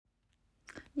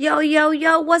Yo, yo,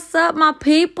 yo, what's up, my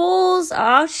peoples?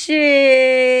 Oh,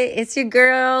 shit. It's your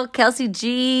girl, Kelsey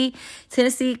G,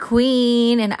 Tennessee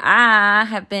Queen, and I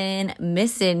have been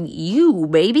missing you,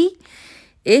 baby.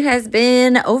 It has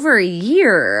been over a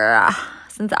year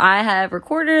since I have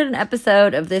recorded an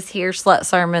episode of this here Slut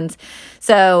Sermons.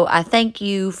 So I thank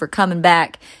you for coming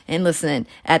back and listening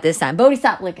at this time. Bodie,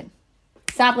 stop licking.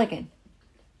 Stop licking.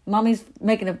 Mommy's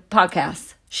making a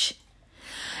podcast. Shh.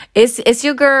 It's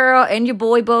your girl and your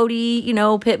boy Bodie,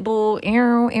 Pitbull.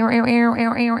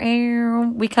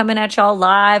 We coming at y'all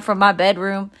live from my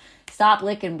bedroom. Stop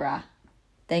licking, bruh.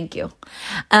 Thank you.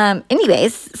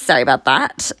 Anyways, sorry about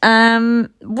that. What have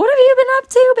you been up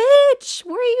to, bitch?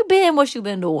 Where you been? What you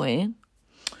been doing?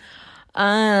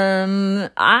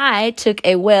 I took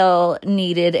a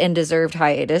well-needed and deserved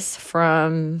hiatus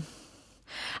from,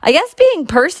 I guess, being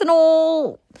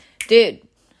personal. Dude,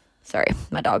 sorry,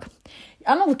 my dog.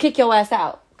 I'm going to kick your ass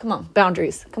out. Come on,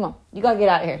 boundaries. Come on. You got to get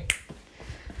out of here.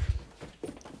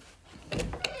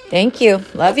 Thank you.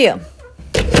 Love you.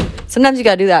 Sometimes you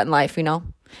got to do that in life,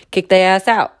 Kick their ass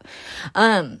out.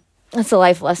 That's a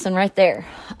life lesson right there.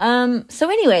 So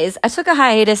anyways, I took a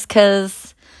hiatus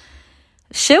because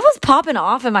shit was popping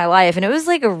off in my life. And it was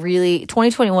like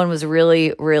 2021 was a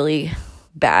really, really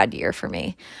bad year for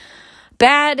me.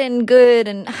 Bad and good,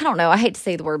 and I don't know, I hate to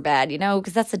say the word bad,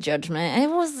 because that's a judgment.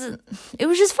 It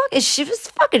was just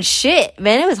fucking shit,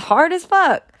 man. It was hard as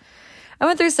fuck. I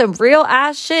went through some real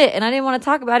ass shit, and I didn't want to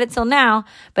talk about it till now,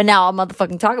 but now I'll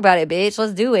motherfucking talk about it, bitch.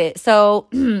 Let's do it. So,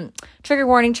 trigger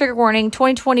warning,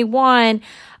 2021,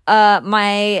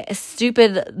 my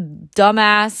stupid,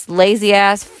 dumbass, lazy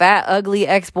ass, fat, ugly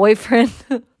ex-boyfriend,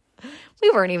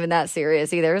 we weren't even that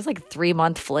serious either. It was like a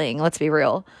 3-month fling, let's be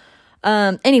real.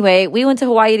 Anyway, we went to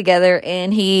Hawaii together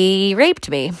and he raped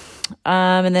me.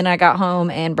 And then I got home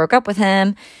and broke up with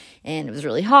him and it was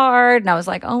really hard. And I was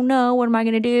like, oh no, what am I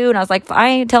going to do? And I was like, I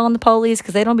ain't telling the police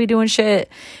cause they don't be doing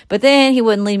shit. But then he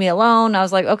wouldn't leave me alone. I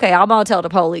was like, okay, I'm going to tell the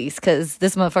police cause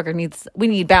this motherfucker we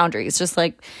need boundaries. Just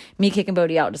like me kicking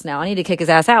Bodie out just now. I need to kick his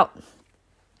ass out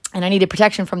and I needed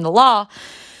protection from the law.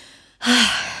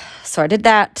 So I did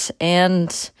that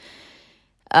and,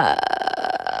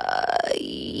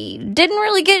 didn't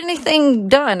really get anything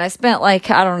done. I spent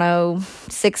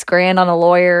 $6,000 on a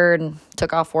lawyer and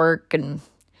took off work and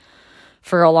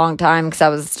for a long time because I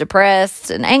was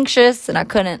depressed and anxious and I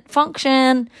couldn't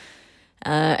function.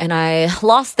 And I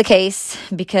lost the case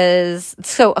because,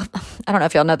 I don't know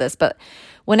if y'all know this, but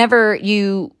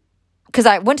because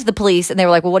I went to the police and they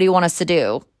were like, well, what do you want us to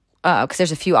do? Because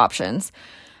there's a few options.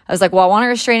 I was like, well, I want a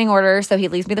restraining order so he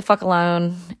leaves me the fuck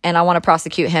alone, and I want to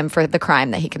prosecute him for the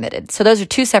crime that he committed. So those are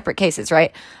two separate cases,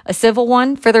 right? A civil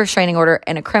one for the restraining order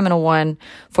and a criminal one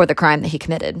for the crime that he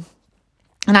committed.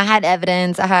 And I had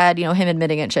evidence. I had, him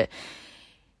admitting it and shit.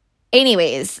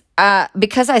 Anyways,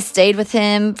 because I stayed with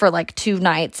him for 2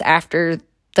 nights after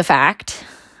the fact,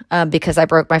 because I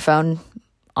broke my phone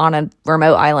on a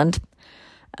remote island,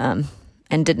 and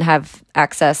didn't have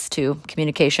access to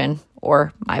communication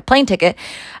or my plane ticket,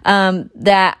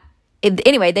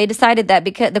 anyway, they decided that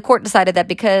the court decided that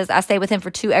because I stayed with him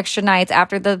for 2 extra nights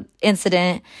after the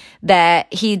incident,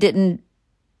 that he didn't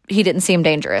seem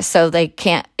dangerous. So they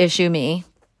can't issue me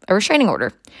a restraining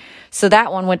order. So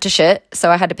that one went to shit.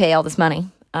 So I had to pay all this money,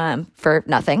 for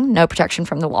nothing, no protection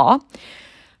from the law.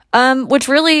 Which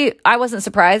really I wasn't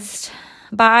surprised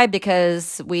by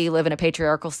because we live in a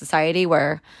patriarchal society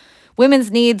where women's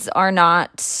needs are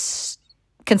not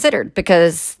considered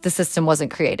because the system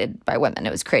wasn't created by women.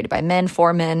 It was created by men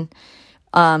for men,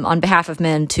 on behalf of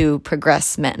men to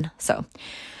progress men. So,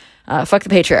 fuck the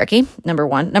patriarchy, number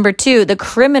 1. Number 2, the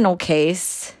criminal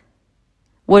case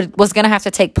was going to have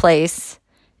to take place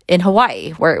in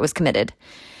Hawaii where it was committed.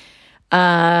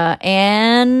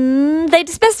 And they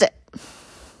dismissed it.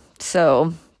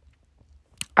 So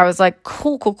I was like,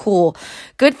 cool.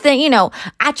 Good thing,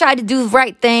 I tried to do the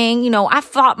right thing. I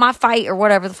fought my fight or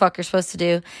whatever the fuck you're supposed to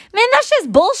do. Man, that's just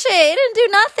bullshit. It didn't do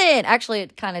nothing. Actually,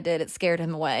 it kind of did. It scared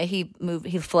him away. He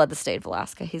fled the state of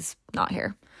Alaska. He's not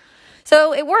here.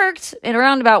 So it worked in a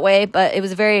roundabout way, but it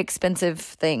was a very expensive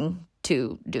thing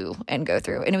to do and go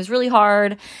through. And it was really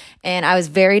hard. And I was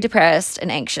very depressed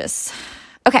and anxious.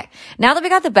 Okay, now that we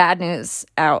got the bad news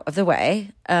out of the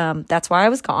way, that's why I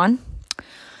was gone.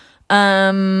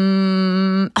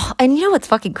 And you know what's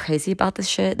fucking crazy about this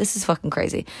shit? This is fucking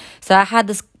crazy. So I had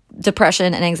this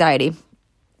depression and anxiety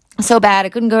so bad. I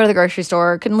couldn't go to the grocery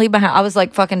store. Couldn't leave my house. I was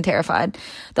fucking terrified.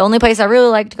 The only place I really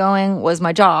liked going was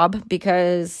my job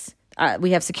because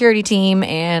we have security team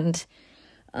and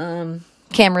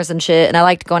cameras and shit, and I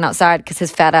liked going outside because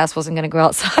his fat ass wasn't going to go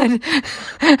outside.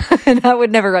 And I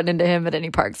would never run into him at any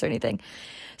parks or anything.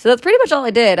 So that's pretty much all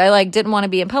I did. I didn't want to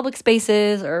be in public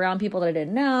spaces or around people that I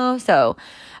didn't know. So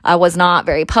I was not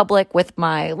very public with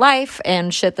my life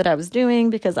and shit that I was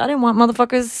doing because I didn't want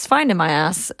motherfuckers finding my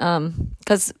ass.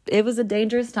 Because it was a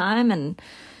dangerous time and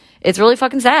it's really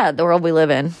fucking sad, the world we live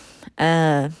in.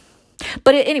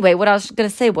 But anyway, what I was going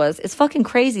to say was, it's fucking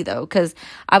crazy though, because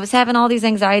I was having all these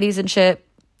anxieties and shit.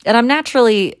 And I'm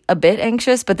naturally a bit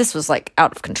anxious, but this was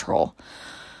out of control.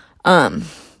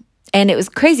 And it was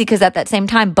crazy because at that same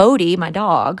time, Bodhi, my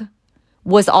dog,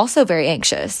 was also very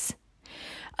anxious.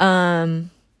 And,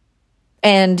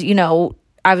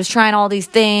 I was trying all these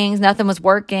things. Nothing was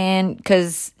working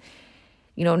because,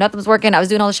 nothing was working. I was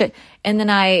doing all this shit. And then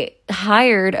I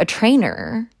hired a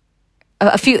trainer.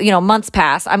 A few, months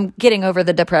pass. I'm getting over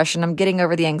the depression. I'm getting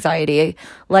over the anxiety.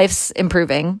 Life's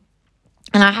improving.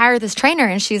 And I hired this trainer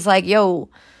and she's like, yo,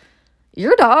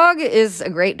 your dog is a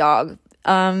great dog.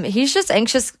 He's just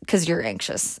anxious because you're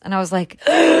anxious. And I was like,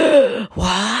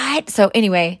 what? So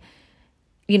anyway,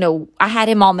 I had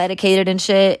him all medicated and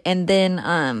shit. And then,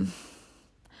 I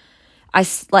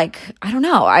don't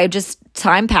know.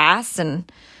 Time passed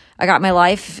and I got my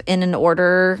life in an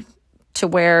order to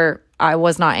where I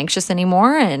was not anxious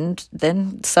anymore. And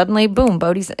then suddenly, boom,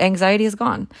 Bodhi's anxiety is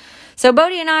gone. So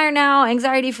Bodhi and I are now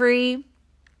anxiety free.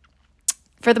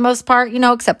 For the most part,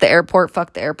 except the airport.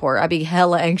 Fuck the airport. I be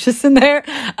hella anxious in there.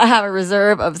 I have a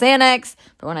reserve of Xanax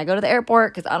for when I go to the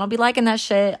airport because I don't be liking that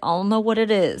shit. I don't know what it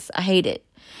is. I hate it.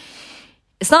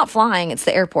 It's not flying. It's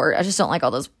the airport. I just don't like all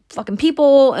those fucking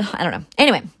people. I don't know.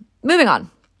 Anyway, moving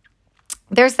on.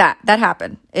 There's that. That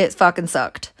happened. It fucking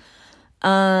sucked.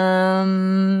 And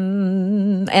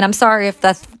I'm sorry if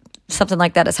that's something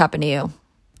like that has happened to you.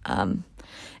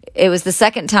 It was the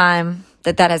second time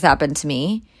that has happened to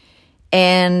me.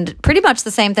 And pretty much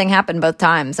the same thing happened both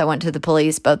times. I went to the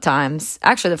police both times.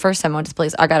 Actually, the first time I went to the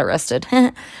police, I got arrested.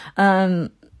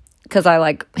 Because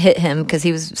I hit him because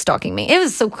he was stalking me. It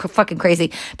was so fucking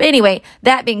crazy. But anyway,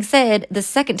 that being said, the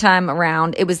second time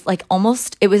around, it was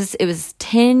it was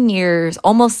 10 years,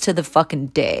 almost to the fucking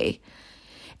day.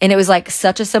 And it was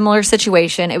such a similar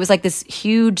situation. It was this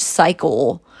huge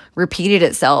cycle repeated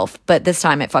itself, but this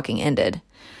time it fucking ended.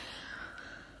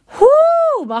 Whoo!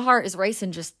 My heart is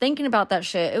racing just thinking about that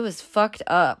shit. It was fucked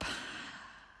up.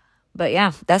 But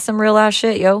yeah, that's some real ass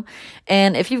shit, yo.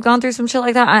 And if you've gone through some shit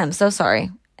like that, I am so sorry.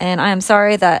 And I am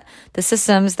sorry that the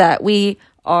systems that we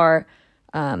are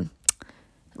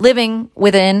living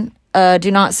within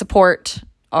do not support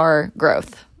our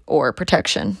growth or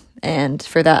protection. And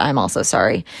for that, I'm also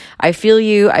sorry. I feel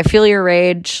you. I feel your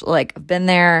rage. I've been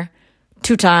there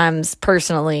 2 times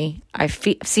personally. I've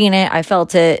seen it. I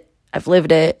felt it. I've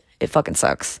lived it. It fucking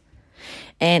sucks.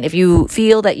 And if you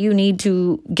feel that you need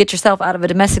to get yourself out of a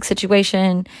domestic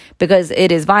situation because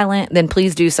it is violent, then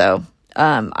please do so.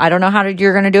 I don't know how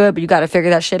you're going to do it, but you got to figure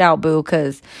that shit out, boo,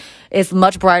 because it's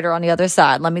much brighter on the other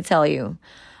side, let me tell you.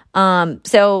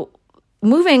 So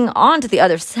moving on to the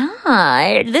other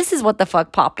side, this is what the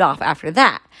fuck popped off after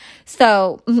that.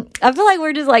 So I feel like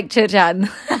we're just chit-chatting.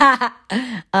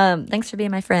 Thanks for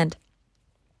being my friend.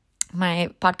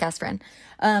 My podcast friend.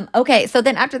 Okay, so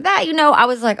then after that, I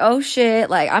was like, oh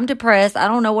shit, I'm depressed. I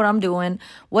don't know what I'm doing.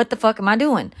 What the fuck am I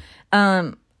doing?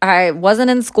 I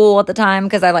wasn't in school at the time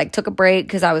because I took a break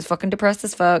because I was fucking depressed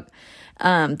as fuck.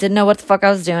 Didn't know what the fuck I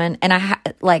was doing. And I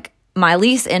my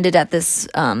lease ended at this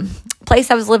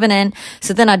place I was living in.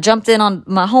 So then I jumped in on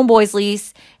my homeboy's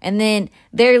lease, and then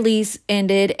their lease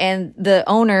ended, and the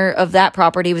owner of that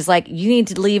property was like, you need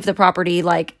to leave the property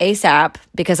ASAP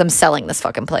because I'm selling this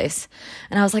fucking place.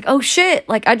 And I was like, oh shit,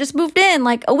 I just moved in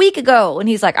a week ago. And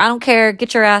he's like, I don't care,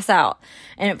 get your ass out.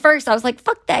 And at first I was like,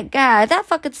 fuck that guy, that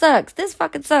fucking sucks, this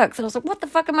fucking sucks. And I was like, what the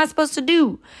fuck am I supposed to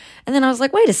do? And then I was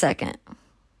like, wait a second,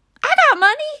 I got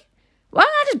money. Why don't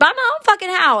I just buy my own fucking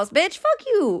house, bitch? Fuck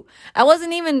you. I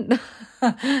wasn't even,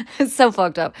 it's so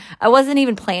fucked up. I wasn't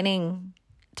even planning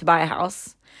to buy a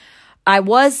house. I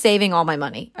was saving all my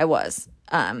money. I was.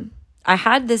 I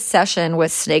had this session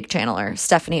with Snake Channeler,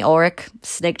 Stephanie Ulrich,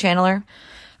 Snake Channeler.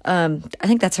 I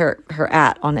think that's her @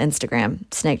 on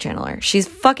Instagram, Snake Channeler. She's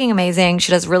fucking amazing.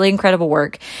 She does really incredible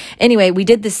work. Anyway, we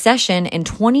did this session in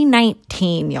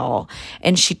 2019, y'all.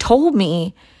 And she told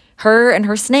me, her and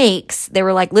her snakes, they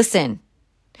were like, listen,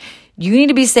 you need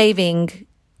to be saving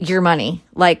your money,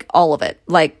 all of it,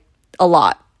 a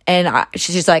lot. And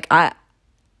she's like,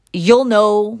 you'll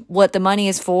know what the money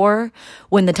is for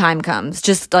when the time comes.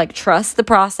 Just trust the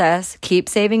process, keep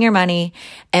saving your money.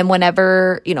 And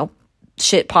whenever,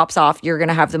 shit pops off, you're going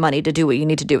to have the money to do what you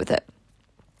need to do with it.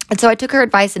 And so I took her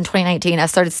advice in 2019. I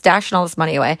started stashing all this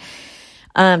money away,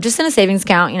 just in a savings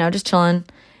account, just chilling.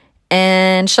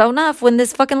 And sure enough, when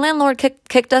this fucking landlord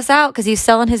kicked us out because he's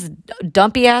selling his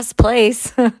dumpy ass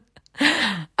place,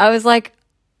 I was like,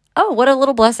 oh, what a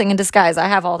little blessing in disguise. I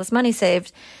have all this money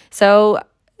saved. So,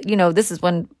 this is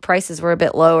when prices were a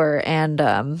bit lower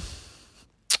and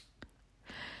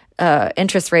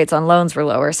interest rates on loans were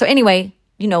lower. So anyway,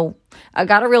 I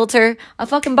got a realtor. I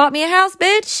fucking bought me a house,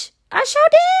 bitch. I sure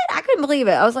did. I couldn't believe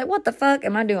it. I was like, what the fuck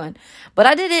am I doing? But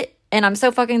I did it. And I'm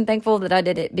so fucking thankful that I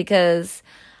did it because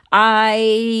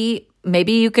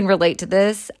maybe you can relate to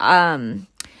this.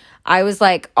 I was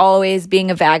like always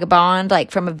being a vagabond, like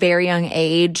from a very young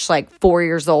age, like 4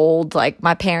 years old, like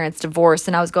my parents divorced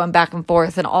and I was going back and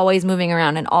forth and always moving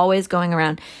around and always going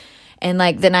around. And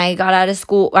like, then I got out of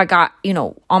school, I got,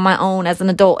 on my own as an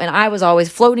adult, and I was always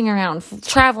floating around,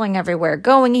 traveling everywhere,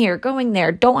 going here, going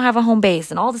there, don't have a home base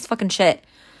and all this fucking shit.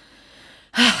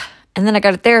 And then I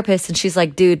got a therapist and she's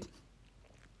like, dude,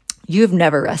 you've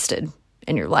never rested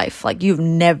in your life. Like, you've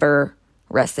never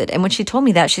rested. And when she told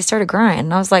me that, she started crying.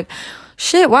 And I was like,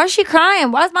 shit, why is she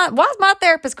crying? Why's my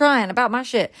therapist crying about my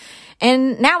shit?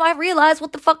 And now I realize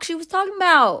what the fuck she was talking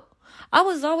about. I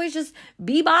was always just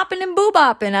bebopping and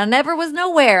boobopping. I never was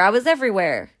nowhere. I was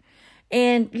everywhere.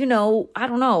 And, I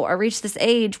don't know. I reached this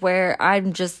age where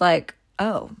I'm just like,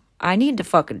 oh, I need to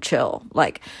fucking chill.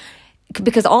 Like,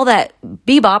 because all that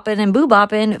bebopping and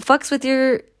boobopping fucks with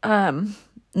your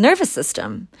nervous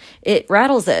system. It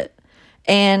rattles it.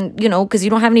 And, because you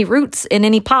don't have any roots in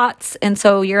any pots. And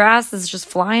so your ass is just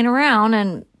flying around.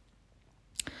 And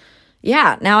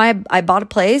yeah, now I bought a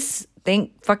place.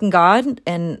 Thank fucking God.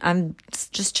 And I'm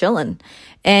just chilling.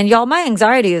 And y'all, my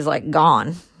anxiety is like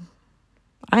gone.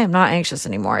 I am not anxious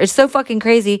anymore. It's so fucking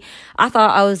crazy. I thought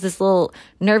I was this little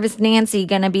nervous Nancy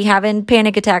gonna be having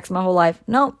panic attacks my whole life.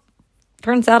 Nope.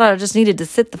 Turns out I just needed to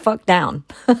sit the fuck down.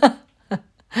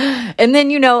 And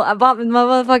then, I bought my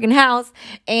motherfucking house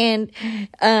and,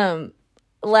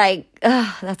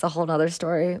 that's a whole nother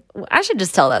story. I should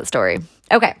just tell that story.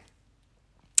 Okay.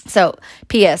 So,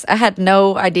 P.S. I had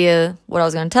no idea what I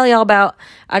was going to tell y'all about.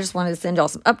 I just wanted to send y'all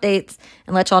some updates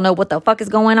and let y'all know what the fuck is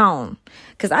going on.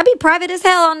 Because I be private as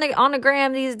hell on the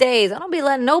gram these days. I don't be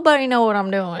letting nobody know what I'm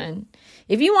doing.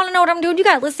 If you want to know what I'm doing, you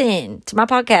got to listen to my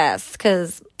podcast.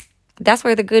 Because that's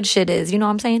where the good shit is. You know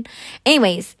what I'm saying?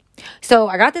 Anyways. So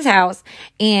I got this house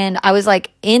and I was like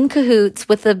in cahoots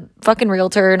with the fucking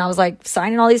realtor and I was like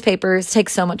signing all these papers. It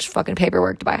takes so much fucking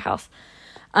paperwork to buy a house.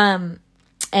 And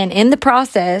in the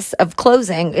process of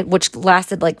closing, which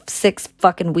lasted like 6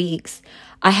 fucking weeks,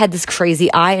 I had this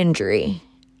crazy eye injury.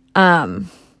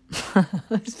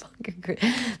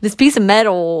 This piece of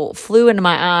metal flew into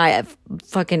my eye at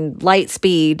fucking light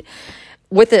speed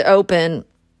with it open.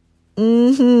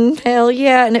 Hell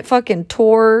yeah. And it fucking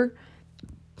tore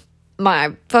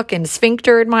my fucking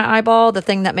sphincter in my eyeball, the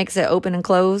thing that makes it open and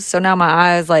close. So now my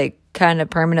eye is like kind of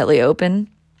permanently open.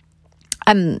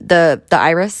 I'm the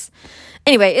iris.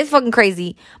 Anyway, it's fucking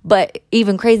crazy. But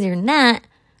even crazier than that,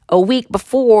 a week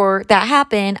before that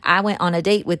happened, I went on a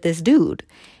date with this dude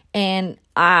and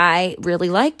I really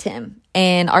liked him.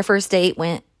 And our first date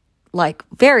went like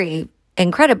very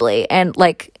incredibly and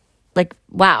like,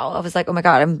 wow. I was like, oh my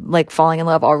God, I'm like falling in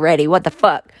love already. What the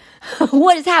fuck?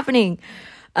 What is happening?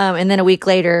 And then a week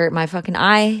later, my fucking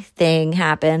eye thing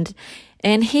happened.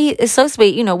 And he is so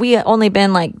sweet. We had only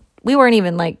been like, we weren't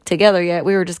even like together yet.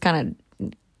 We were just kind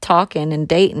of talking and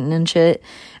dating and shit.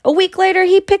 A week later,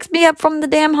 he picks me up from the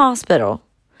damn hospital.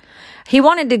 He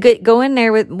wanted to go in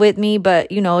there with me, but,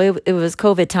 it was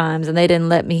COVID times and they didn't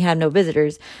let me have no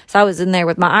visitors. So I was in there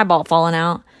with my eyeball falling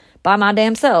out by my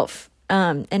damn self.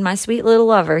 And my sweet little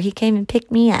lover, he came and picked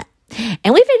me up.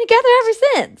 And we've been together ever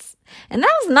since. And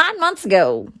that was 9 months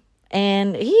ago.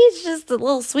 And he's just a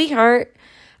little sweetheart.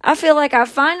 I feel like I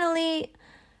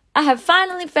have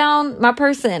finally found my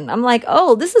person. I'm like,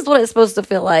 oh, this is what it's supposed to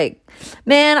feel like.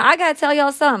 Man, I gotta tell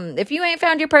y'all something. If you ain't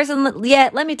found your person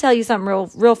yet, let me tell you something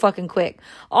real fucking quick.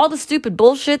 All the stupid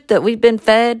bullshit that we've been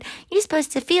fed, you're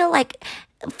supposed to feel like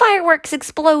fireworks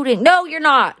exploding. No, you're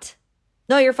not.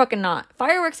 No, you're fucking not.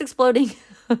 Fireworks exploding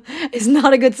is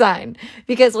not a good sign,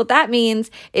 because what that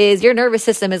means is your nervous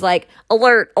system is like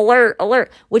alert, alert,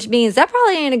 alert, which means that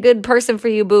probably ain't a good person for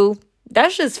you, boo.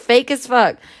 That's just fake as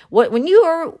fuck. When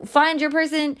you find your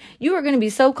person, you are going to be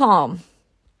so calm.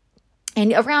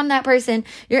 And around that person,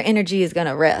 your energy is going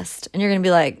to rest. And you're going to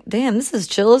be like, damn, this is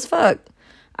chill as fuck.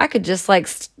 I could just like,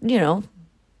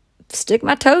 stick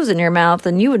my toes in your mouth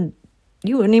and you wouldn't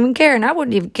even care. And I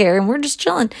wouldn't even care. And we're just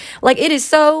chilling. Like, it is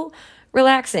so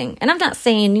relaxing. And I'm not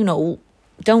saying,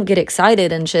 don't get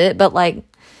excited and shit. But like,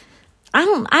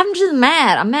 I'm just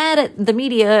mad. I'm mad at the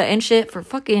media and shit for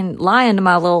fucking lying to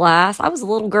my little ass. I was a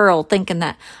little girl thinking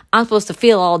that I'm supposed to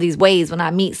feel all these ways when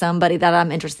I meet somebody that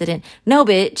I'm interested in. No,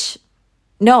 bitch.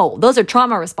 No, those are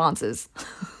trauma responses.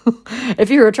 If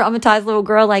you're a traumatized little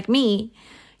girl like me,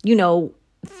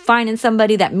 finding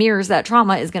somebody that mirrors that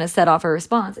trauma is going to set off a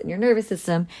response in your nervous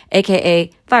system, aka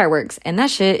fireworks. And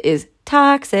that shit is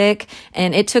toxic.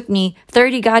 And it took me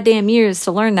 30 goddamn years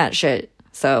to learn that shit.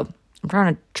 So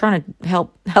I'm trying to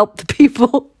help the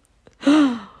people.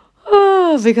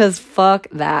 Because fuck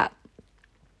that.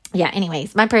 Yeah,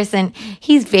 anyways, my person,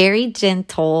 he's very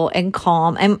gentle and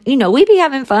calm. And, we be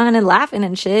having fun and laughing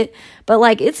and shit. But,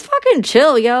 like, it's fucking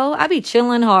chill, yo. I be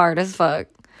chilling hard as fuck.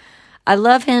 I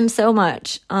love him so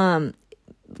much.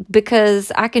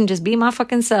 Because I can just be my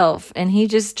fucking self. And he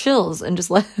just chills and just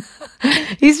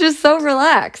he's just so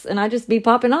relaxed. And I just be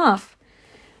popping off.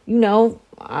 He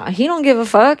don't give a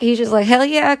fuck. He's just like, hell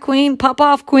yeah, queen. Pop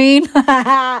off, queen.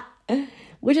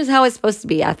 Which is how it's supposed to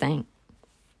be, I think.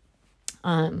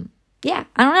 Yeah,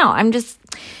 I don't know.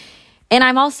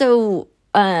 I'm also,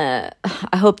 I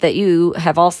hope that you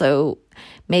have also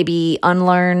maybe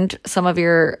unlearned some of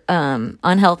your,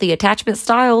 unhealthy attachment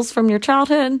styles from your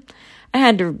childhood. I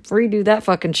had to redo that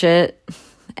fucking shit.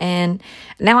 And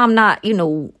now I'm not,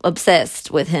 obsessed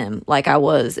with him like I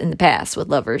was in the past with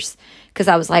lovers. Cause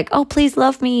I was like, oh, please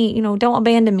love me. Don't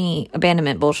abandon me.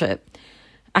 Abandonment bullshit.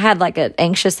 I had like an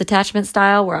anxious attachment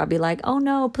style where I'd be like, oh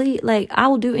no, please, like, I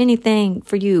will do anything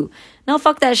for you. No,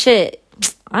 fuck that shit.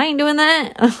 I ain't doing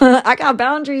that. I got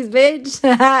boundaries, bitch.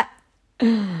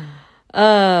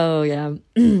 Oh, yeah.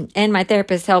 And my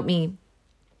therapist helped me.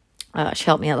 She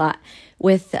helped me a lot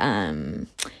with,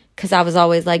 because I was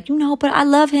always like, but I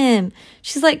love him.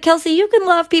 She's like, Kelsey, you can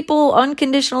love people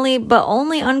unconditionally, but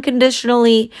only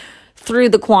unconditionally through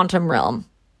the quantum realm.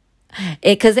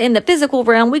 Because in the physical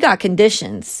realm, we got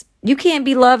conditions. You can't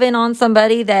be loving on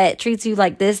somebody that treats you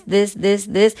like this.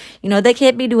 They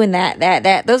can't be doing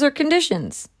that. Those are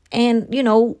conditions. And,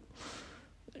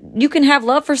 you can have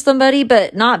love for somebody,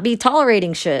 but not be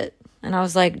tolerating shit. And I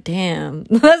was like, damn,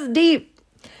 that's deep.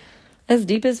 That's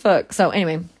deep as fuck. So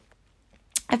anyway,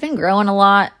 I've been growing a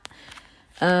lot.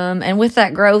 And with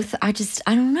that growth, I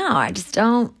don't know. I just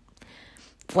don't,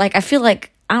 like, I feel like,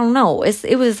 I don't know.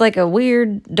 It was like a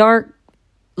weird, dark,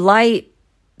 light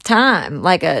time,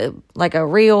 like a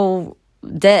real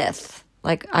death.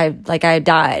 Like I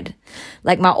died.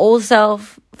 Like my old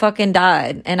self fucking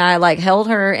died, and I like held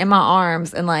her in my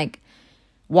arms and like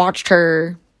watched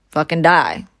her fucking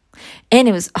die. And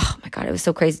it was, oh my God, it was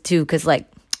so crazy too. Cause like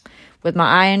with my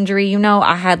eye injury,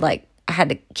 I had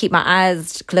to keep my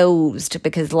eyes closed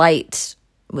because light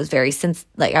was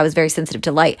I was very sensitive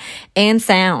to light and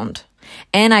sound.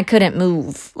 And I couldn't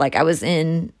move. Like I was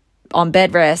on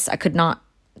bed rest. I could not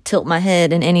tilt my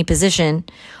head in any position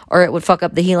or it would fuck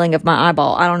up the healing of my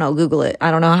eyeball. I don't know. Google it.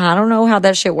 I don't know how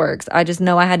that shit works. I just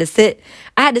know I had to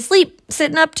sleep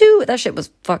sitting up too. That shit was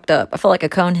fucked up. I felt like a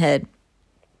cone head.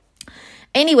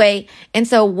 Anyway, and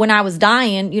so when I was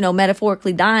dying,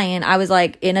 metaphorically dying, I was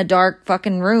like in a dark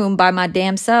fucking room by my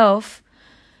damn self,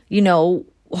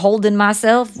 holding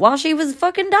myself while she was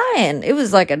fucking dying. It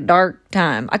was like a dark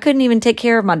time. I couldn't even take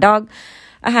care of my dog.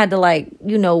 I had to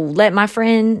let my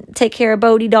friend take care of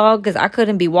Bodie dog because I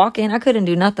couldn't be walking. I couldn't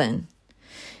do nothing.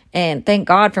 And thank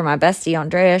God for my bestie,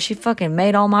 Andrea. She fucking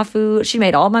made all my food. She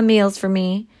made all my meals for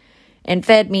me and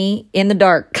fed me in the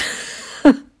dark.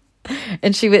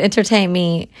 And she would entertain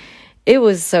me. It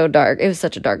was so dark. It was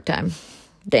such a dark time.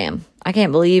 Damn. I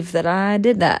can't believe that I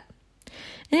did that.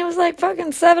 And it was like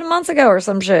fucking 7 months ago or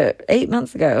some shit. 8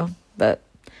 months ago. But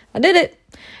I did it.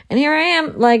 And here I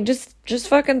am, like, just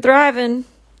fucking thriving.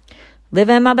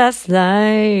 Living my best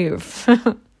life.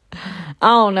 I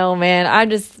don't know, man.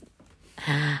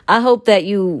 I hope that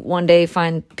you one day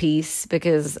find peace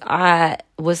because I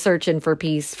was searching for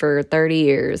peace for 30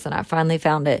 years and I finally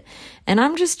found it. And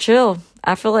I'm just chill.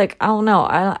 I feel like, I don't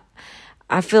know.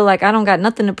 I feel like I don't got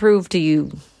nothing to prove to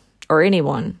you or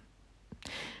anyone.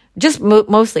 Just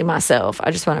mostly myself.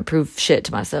 I just want to prove shit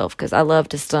to myself because I love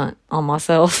to stunt on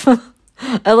myself.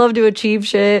 I love to achieve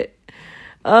shit.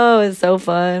 Oh, it's so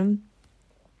fun.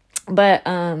 But,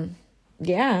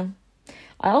 yeah.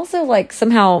 I also, like,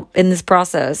 somehow in this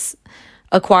process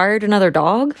acquired another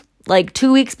dog. Like,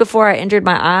 2 weeks before I injured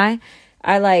my eye,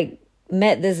 I, like,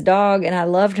 met this dog and I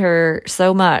loved her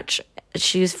so much.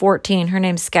 She was 14. Her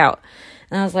name's Scout.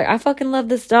 And I was like, I fucking love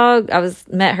this dog.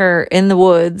 Met her in the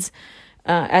woods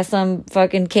at some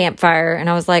fucking campfire. And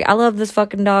I was like, I love this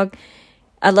fucking dog.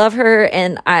 I love her.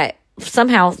 And I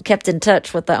somehow kept in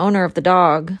touch with the owner of the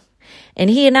dog. And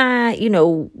he and I,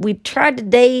 we tried to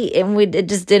date and it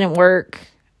just didn't work.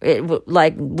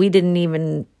 We didn't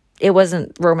even, it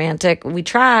wasn't romantic. We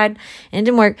tried and it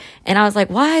didn't work. And I was like,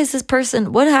 why is this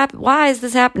person, what happened? Why is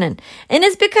this happening? And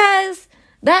it's because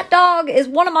that dog is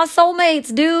one of my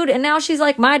soulmates, dude. And now she's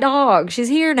like my dog. She's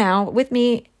here now with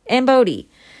me and Bodhi.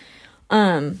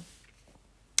 Yeah,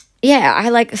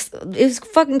 it was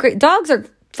fucking great. Dogs are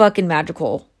fucking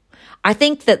magical. I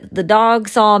think that the dog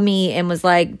saw me and was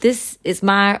like, this is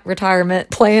my retirement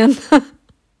plan.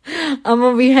 I'm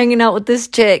going to be hanging out with this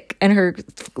chick and her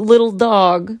little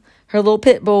dog, her little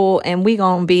pit bull, and we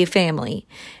going to be a family.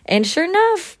 And sure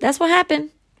enough, that's what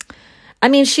happened. I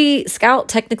mean, Scout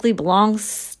technically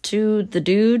belongs to the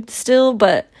dude still,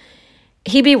 but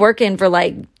he be working for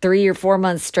like 3 or 4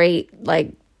 months straight,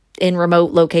 like in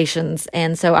remote locations.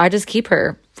 And so I just keep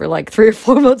her for like 3 or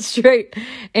 4 months straight.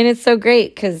 And it's so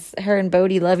great because her and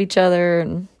Bodhi love each other.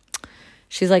 And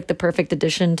she's like the perfect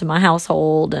addition to my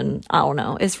household. And I don't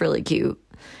know, it's really cute.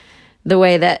 The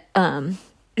way that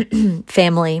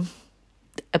family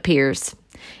appears.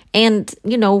 And,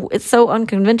 it's so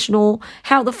unconventional.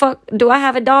 How the fuck do I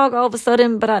have a dog all of a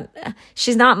sudden? But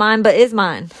she's not mine, but is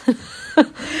mine.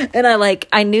 And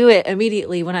I knew it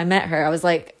immediately when I met her. I was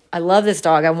like, I love this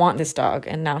dog. I want this dog.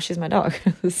 And now she's my dog.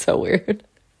 It's so weird.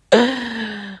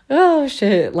 Oh,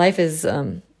 shit. Life is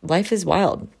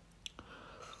wild.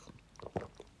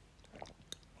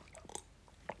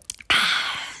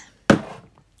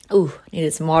 Ooh,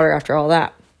 needed some water after all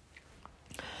that.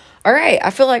 All right, I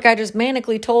feel like I just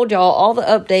manically told y'all all the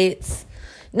updates.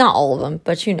 Not all of them,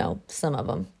 but some of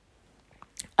them.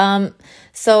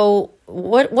 So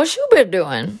what you been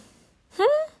doing?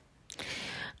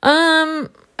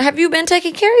 Have you been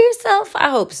taking care of yourself? I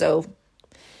hope so.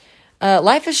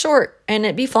 Life is short and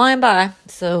it be flying by.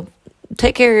 So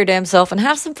take care of your damn self and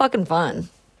have some fucking fun.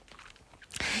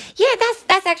 Yeah,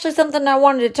 that's actually something I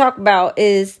wanted to talk about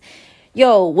is,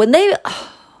 when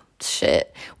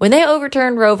they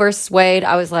overturned Roe versus Wade,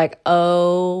 I was like,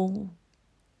 oh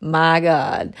my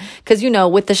God. Because,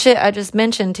 with the shit I just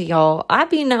mentioned to y'all, I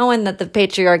be knowing that the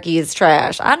patriarchy is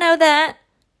trash. I know that.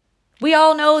 We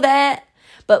all know that.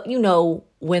 But,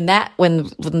 when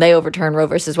they overturned Roe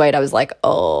versus Wade, I was like,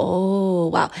 oh,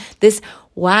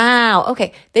 wow.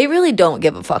 Okay. They really don't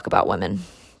give a fuck about women.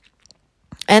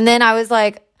 And then I was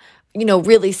like,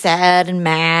 really sad and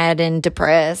mad and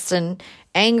depressed and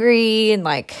angry and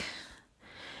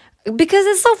because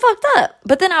it's so fucked up.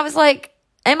 But then I was like,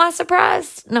 am I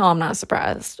surprised? No, I'm not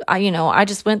surprised. I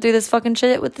just went through this fucking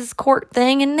shit with this court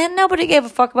thing and then nobody gave a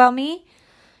fuck about me.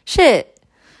 Shit.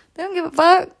 They don't give a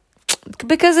fuck.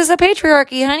 Because it's a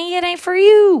patriarchy, honey. It ain't for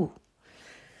you.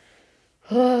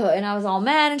 And I was all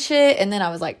mad and shit. And then I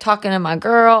was talking to my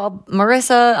girl,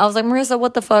 Marissa. I was like, Marissa,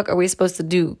 what the fuck are we supposed to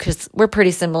do? Because we're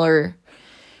pretty similar.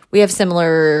 We have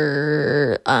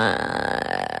similar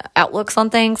outlooks on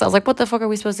things. I was like, what the fuck are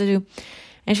we supposed to do?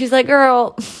 And she's like,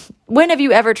 girl, when have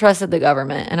you ever trusted the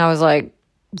government? And I was like,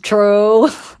 true,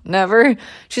 never.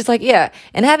 She's like, yeah.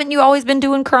 And haven't you always been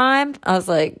doing crime? I was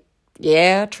like,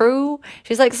 yeah, true.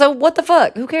 She's like, so what the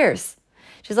fuck? Who cares?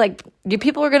 She's like, you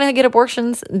people are going to get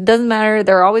abortions. It doesn't matter.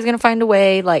 They're always going to find a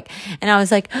way. And I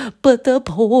was like, but the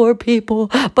poor people,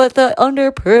 but the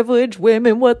underprivileged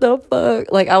women, what the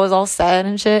fuck? I was all sad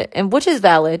and shit. And which is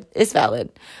valid. It's valid.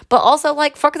 But also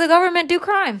fuck the government, do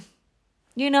crime.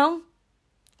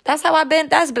 That's what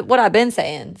I've been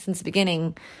saying since the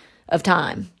beginning of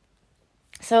time.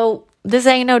 So this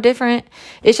ain't no different.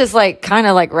 It's just kind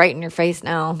of right in your face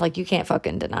now. You can't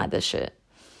fucking deny this shit.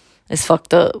 It's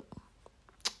fucked up.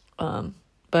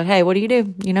 But hey, what do you do?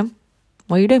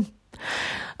 What do you do?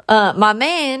 My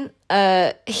man,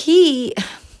 and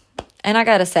I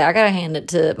gotta hand it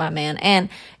to my man. And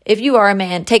if you are a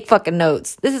man, take fucking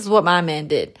notes. This is what my man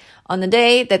did. On the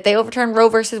day that they overturned Roe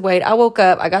versus Wade, I woke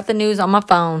up, I got the news on my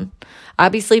phone. I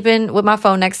be sleeping with my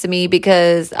phone next to me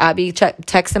because I be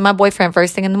texting my boyfriend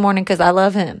first thing in the morning because I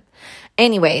love him.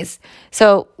 Anyways,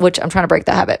 which I'm trying to break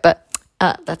that habit, but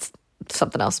that's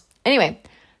something else. Anyway,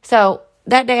 so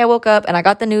that day I woke up and I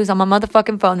got the news on my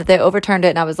motherfucking phone that they overturned it,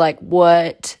 and I was like,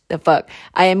 what the fuck?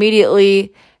 I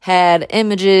immediately had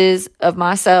images of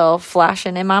myself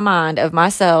flashing in my mind of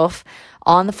myself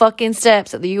on the fucking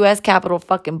steps of the U.S. Capitol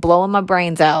fucking blowing my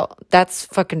brains out. That's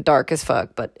fucking dark as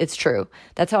fuck, but it's true.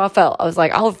 That's how I felt. I was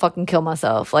like, I'll fucking kill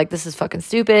myself. This is fucking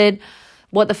stupid.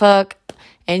 What the fuck?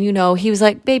 And, he was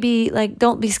like, baby,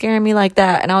 don't be scaring me like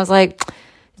that. And I was like,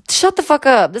 shut the fuck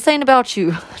up. This ain't about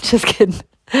you. Just kidding.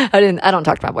 I don't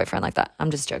talk to my boyfriend like that. I'm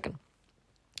just joking.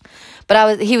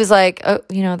 But he was like, oh,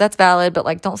 that's valid, but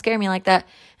like, don't scare me like that.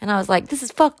 And I was like, this is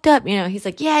fucked up. He's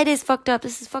like, yeah, it is fucked up.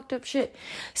 This is fucked up shit.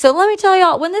 So let me tell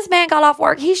y'all, when this man got off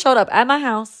work, he showed up at my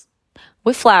house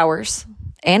with flowers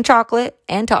and chocolate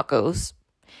and tacos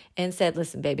and said,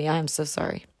 listen, baby, I am so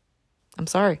sorry. I'm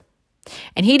sorry.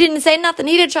 And he didn't say nothing.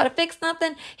 He didn't try to fix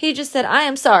nothing. He just said, I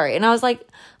am sorry. And I was like,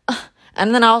 ugh.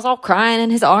 And then I was all crying in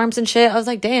his arms and shit. I was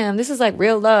like, damn, this is like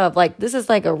real love. Like, this is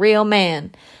like a real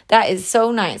man. That is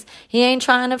so nice. He ain't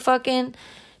trying to fucking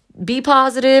be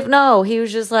positive. No, he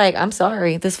was just like, I'm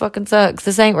sorry. This fucking sucks.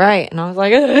 This ain't right. And I was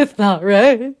like, it's not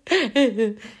right.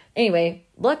 Anyway,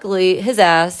 luckily, his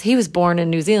ass, he was born in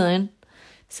New Zealand.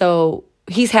 So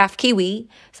he's half Kiwi.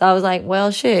 So I was like,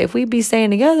 well, shit, if we be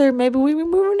staying together, maybe we be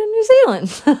moving to New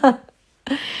Zealand.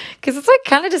 Because it's like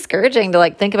kind of discouraging to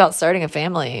like think about starting a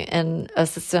family in a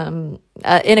system,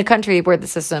 in a country where the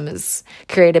system is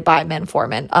created by men for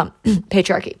men,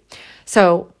 patriarchy.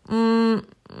 So we'll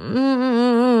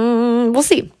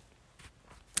see.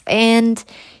 And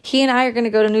he and I are going to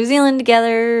go to New Zealand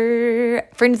together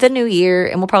for the new year,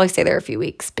 and we'll probably stay there a few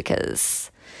weeks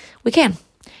because we can.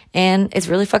 And it's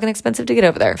really fucking expensive to get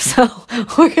over there, so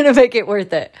we're going to make it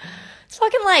worth it. It's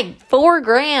fucking like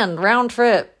 $4,000 round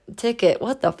trip ticket.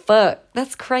 What the fuck?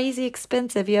 That's crazy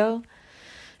expensive, yo.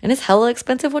 And it's hella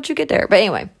expensive once you get there. But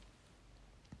anyway,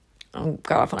 I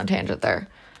got off on a tangent there.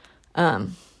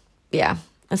 Yeah,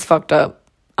 it's fucked up.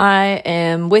 I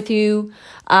am with you.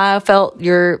 I felt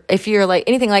if you're like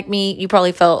anything like me, you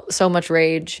probably felt so much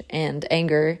rage and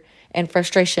anger and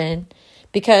frustration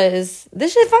because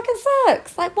this shit fucking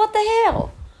sucks. Like, what the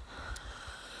hell?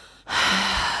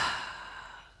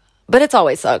 But it's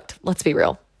always sucked. Let's be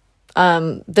real.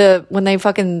 When they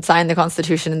fucking signed the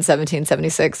Constitution in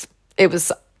 1776, it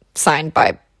was signed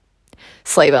by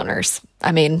slave owners.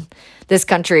 I mean, this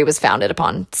country was founded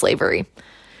upon slavery.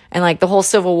 And like the whole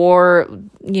Civil War,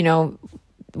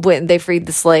 when they freed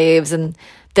the slaves and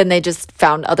then they just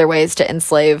found other ways to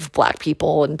enslave black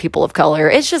people and people of color.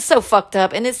 It's just so fucked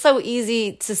up. And it's so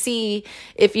easy to see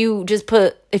if you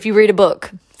read a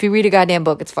book, if you read a goddamn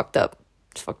book, it's fucked up.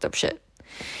 It's fucked up shit.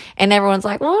 And everyone's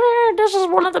like, well, this is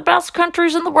one of the best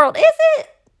countries in the world. Is it?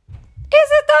 Is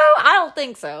it though? I don't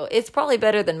think so. It's probably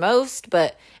better than most,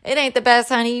 but it ain't the best,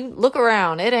 honey. Look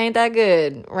around. It ain't that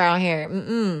good around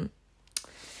here.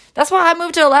 That's why I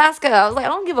moved to Alaska. I was like, I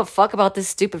don't give a fuck about this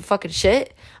stupid fucking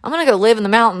shit. I'm going to go live in the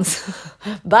mountains.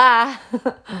 Bye.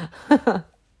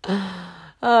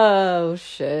 Oh,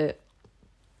 shit.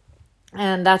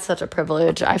 And that's such a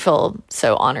privilege. I feel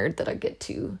so honored that I get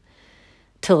to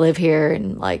live here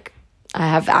and like I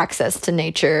have access to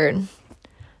nature. And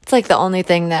it's like the only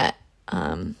thing that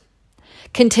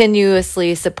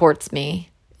continuously supports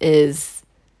me is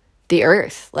the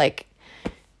earth. Like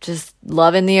just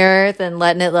loving the earth and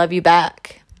letting it love you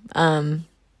back.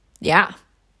 Yeah.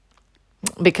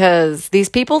 Because these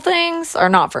people things are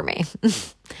not for me.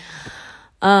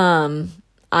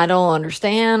 I don't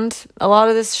understand a lot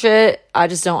of this shit. I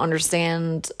just don't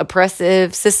understand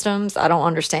oppressive systems. I don't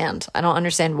understand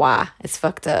why it's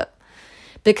fucked up.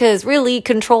 Because really,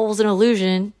 control's an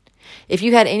illusion. If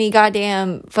you had any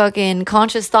goddamn fucking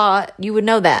conscious thought, you would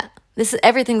know that.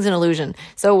 Everything's an illusion.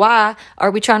 So why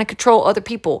are we trying to control other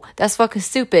people? That's fucking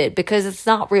stupid because it's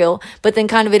not real. But then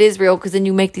kind of it is real because then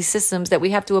you make these systems that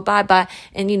we have to abide by.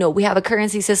 And, we have a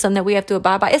currency system that we have to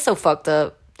abide by. It's so fucked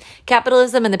up.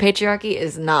 Capitalism and the patriarchy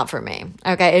is not for me.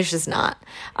 Okay, it's just not.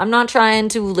 I'm not trying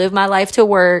to live my life to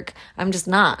work. I'm just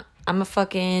not. I'm a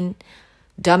fucking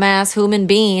dumbass human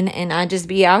being and I just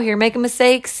be out here making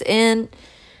mistakes and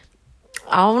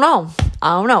I don't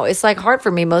know. It's like hard for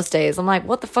me most days. I'm like,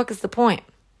 what the fuck is the point?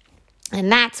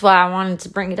 And that's why I wanted to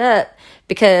bring it up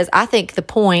because I think the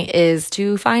point is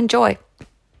to find joy.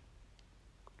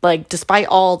 Like, despite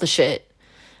all the shit,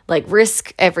 like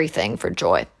risk everything for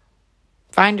joy.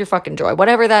 Find your fucking joy.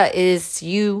 Whatever that is,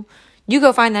 you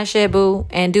go find that shit, boo,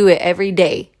 and do it every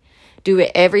day. Do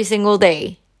it every single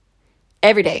day.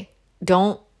 Every day.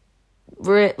 Don't,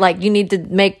 you need to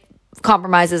make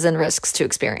compromises and risks to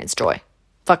experience joy.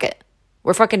 Fuck it.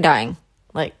 We're fucking dying.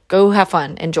 Like, go have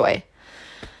fun. Enjoy.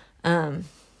 And,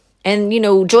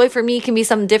 joy for me can be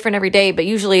something different every day, but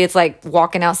usually it's like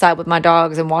walking outside with my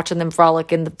dogs and watching them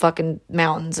frolic in the fucking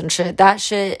mountains and shit. That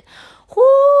shit, whoo,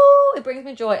 it brings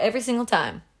me joy every single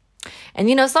time.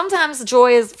 And, sometimes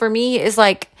joy is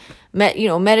like,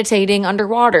 meditating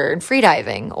underwater and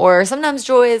freediving. Or sometimes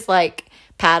joy is like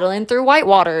paddling through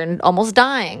whitewater and almost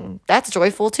dying. That's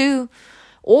joyful too.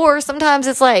 Or sometimes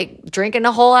it's like drinking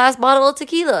a whole ass bottle of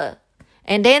tequila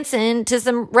and dancing to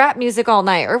some rap music all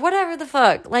night or whatever the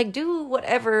fuck. Like, do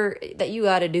whatever that you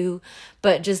gotta do,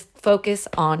 but just focus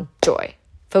on joy.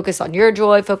 Focus on your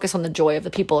joy. Focus on the joy of the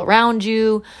people around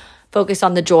you. Focus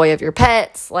on the joy of your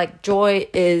pets. Like, joy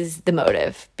is the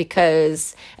motive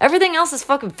because everything else is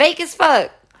fucking fake as fuck.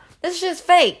 This is just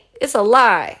fake. It's a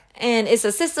lie. And it's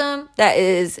a system that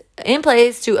is in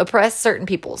place to oppress certain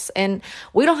peoples. And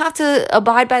we don't have to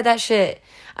abide by that shit.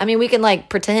 I mean, we can like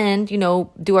pretend,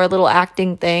 do our little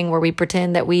acting thing where we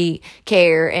pretend that we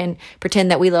care and pretend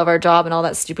that we love our job and all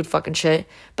that stupid fucking shit.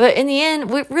 But in the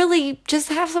end, we really just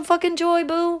have some fucking joy,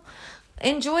 boo.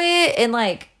 Enjoy it and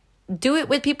like do it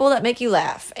with people that make you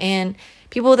laugh and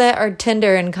people that are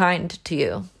tender and kind to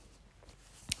you.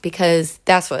 Because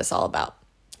that's what it's all about,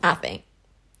 I think.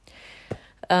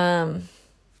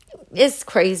 It's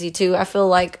crazy too. I feel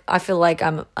like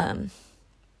I'm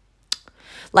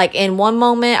like in one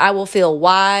moment I will feel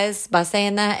wise by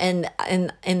saying that,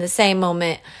 and in the same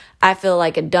moment I feel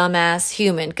like a dumbass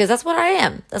human, because that's what I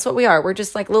am. That's what we are. We're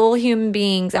just like little human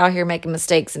beings out here making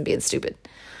mistakes and being stupid.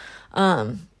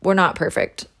 We're not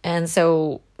perfect, and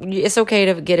so it's okay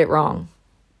to get it wrong.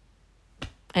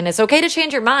 And it's okay to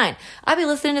change your mind. I'll be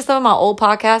listening to some of my old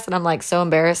podcasts and I'm like so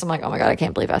embarrassed. I'm like, oh my God, I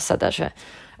can't believe I said that shit.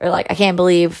 Or like, I can't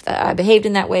believe that I behaved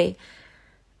in that way.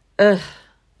 But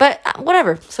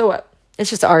whatever. So what? It's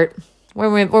just art. We're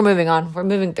moving on. We're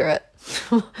moving through it.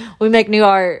 We make new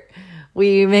art.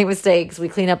 We make mistakes. We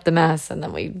clean up the mess and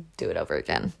then we do it over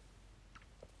again.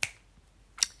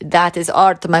 That is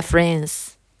art, my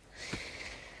friends.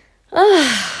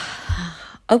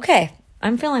 Okay.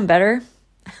 I'm feeling better.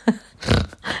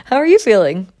 How are you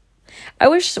feeling? I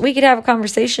wish we could have a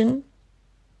conversation.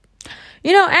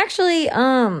 Actually,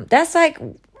 that's like,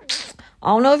 I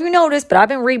don't know if you noticed, but I've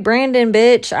been rebranding,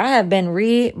 bitch. I have been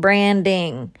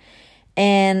rebranding.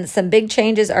 And some big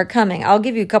changes are coming. I'll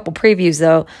give you a couple previews,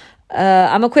 though.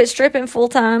 I'm going to quit stripping full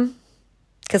time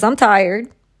because I'm tired.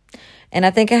 And I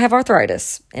think I have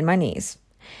arthritis in my knees.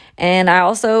 And I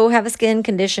also have a skin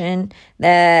condition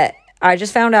that I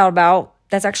just found out about.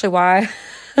 That's actually why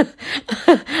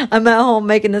I'm at home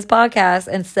making this podcast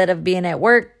instead of being at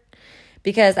work,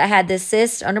 because I had this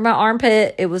cyst under my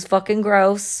armpit. It was fucking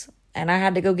gross and I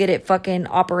had to go get it fucking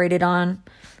operated on.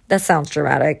 That sounds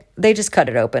dramatic. They just cut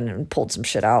it open and pulled some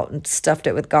shit out and stuffed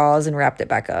it with gauze and wrapped it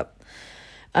back up.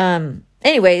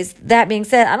 Anyways, that being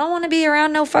said, I don't want to be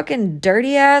around no fucking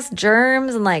dirty ass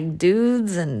germs and like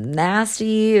dudes and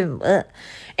nasty.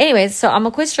 Anyways, so I'm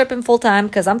gonna quit stripping full time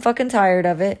because I'm fucking tired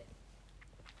of it.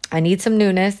 I need some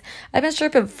newness. I've been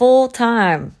stripping full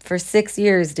time for 6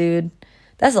 years, dude.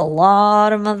 That's a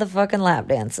lot of motherfucking lap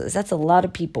dances. That's a lot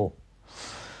of people.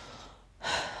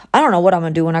 I don't know what I'm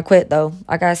going to do when I quit, though.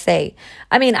 I got to say.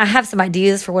 I mean, I have some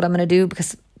ideas for what I'm going to do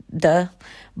because, duh.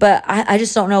 But I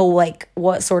just don't know, like,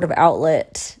 what sort of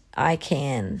outlet I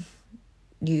can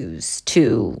use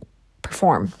to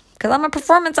perform. Because I'm a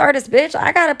performance artist, bitch.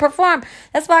 I got to perform.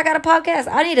 That's why I got a podcast.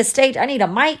 I need a stage. I need a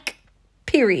mic,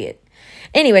 period.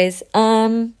 Anyways,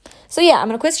 so yeah, I'm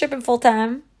going to quit stripping full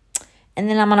time and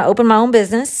then I'm going to open my own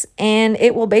business and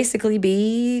it will basically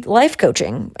be life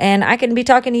coaching and I can be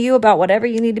talking to you about whatever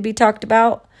you need to be talked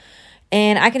about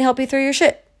and I can help you through your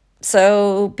shit.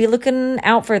 So be looking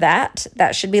out for that.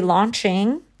 That should be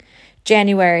launching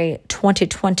January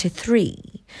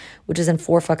 2023, which is in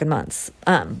 4 fucking months.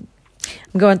 I'm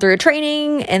going through a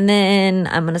training and then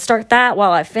I'm going to start that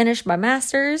while I finish my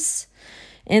master's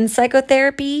in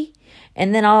psychotherapy.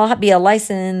 And then I'll be a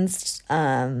licensed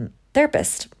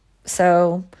therapist.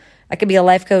 So I could be a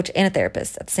life coach and a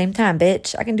therapist at the same time,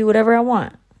 bitch. I can do whatever I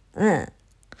want. I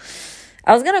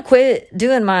was going to quit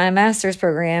doing my master's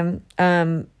program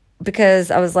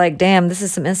because I was like, damn, this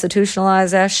is some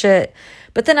institutionalized ass shit.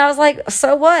 But then I was like,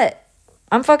 so what?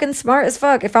 I'm fucking smart as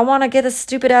fuck. If I want to get a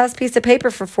stupid ass piece of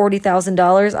paper for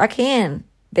 $40,000, I can,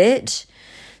 bitch.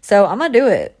 So I'm going to do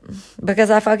it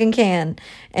because I fucking can.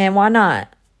 And why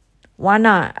not? Why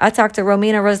not? I talked to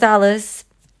Romina Rosales.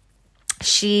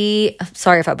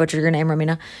 Sorry if I butchered your name,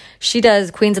 Romina. She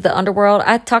does Queens of the Underworld.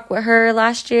 I talked with her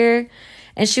last year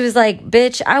and she was like,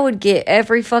 bitch, I would get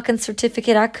every fucking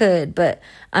certificate I could, but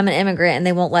I'm an immigrant and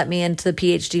they won't let me into the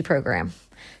PhD program.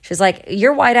 She's like,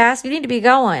 you're white ass, you need to be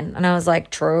going. And I was like,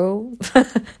 true.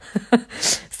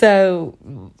 So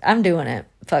I'm doing it.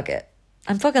 Fuck it.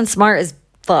 I'm fucking smart as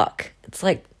fuck. It's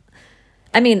like,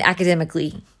 I mean,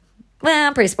 academically, well,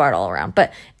 I'm pretty smart all around.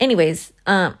 But anyways,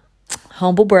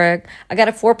 humble brag. I got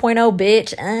a 4.0,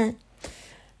 bitch.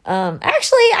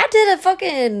 Actually, I did a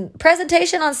fucking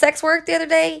presentation on sex work the other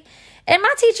day. And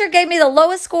my teacher gave me the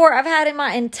lowest score I've had in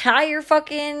my entire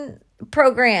fucking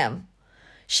program.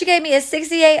 She gave me a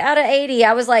 68 out of 80.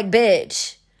 I was like,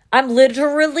 bitch, I'm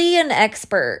literally an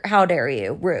expert. How dare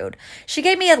you? Rude. She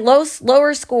gave me a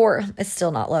lower score. It's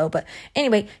still not low, but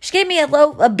anyway, she gave me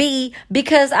a B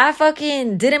because I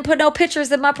fucking didn't put no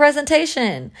pictures in my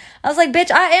presentation. I was like,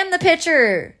 bitch, I am the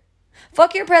picture.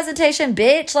 Fuck your presentation,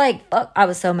 bitch. Like, fuck. I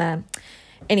was so mad.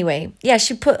 Anyway, yeah,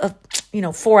 she put a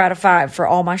 4 out of 5 for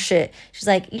all my shit. She's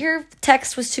like, your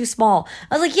text was too small.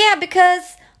 I was like, yeah,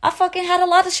 because I fucking had a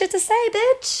lot of shit to say,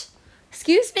 bitch.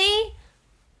 Excuse me.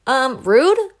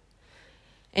 Rude.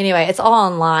 Anyway, it's all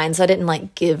online, so I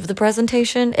didn't give the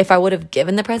presentation. If I would have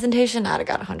given the presentation, I'd have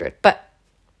got 100. But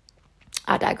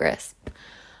I digress.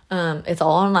 It's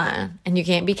all online, and you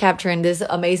can't be capturing this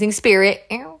amazing spirit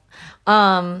through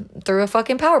a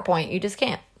fucking PowerPoint. You just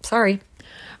can't. Sorry.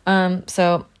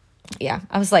 So yeah,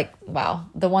 I was like, wow,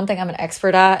 the one thing I'm an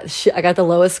expert at, I got the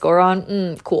lowest score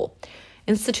on. Cool.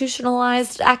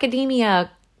 Institutionalized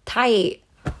academia, tight.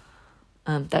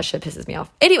 That shit pisses me off.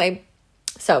 Anyway,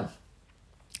 so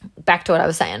back to what I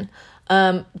was saying.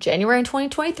 January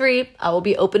 2023, I will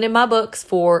be opening my books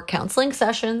for counseling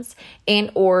sessions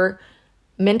and or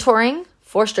mentoring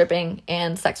for stripping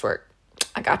and sex work.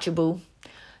 I got you, boo.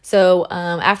 So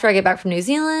after I get back from New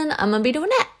Zealand, I'm gonna be doing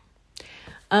that.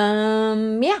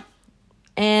 Yeah.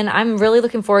 And I'm really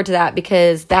looking forward to that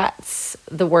because that's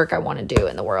the work I want to do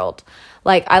in the world.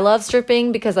 I love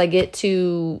stripping because I get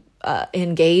to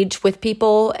engage with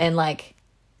people and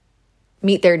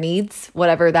meet their needs,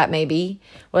 whatever that may be,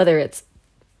 whether it's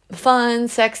fun,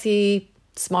 sexy,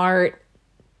 smart,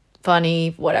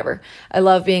 funny, whatever. I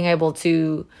love being able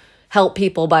to help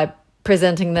people by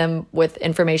presenting them with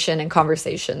information and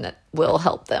conversation that will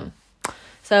help them.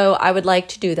 So I would like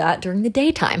to do that during the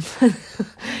daytime,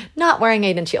 not wearing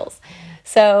 8-inch heels.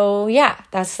 So yeah,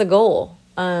 that's the goal.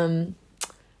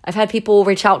 I've had people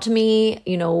reach out to me,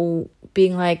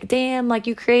 being like, damn,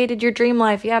 you created your dream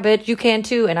life. Yeah, bitch, you can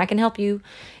too. And I can help you.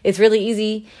 It's really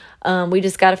easy. We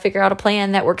just got to figure out a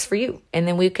plan that works for you. And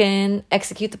then we can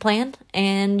execute the plan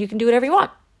and you can do whatever you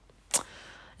want.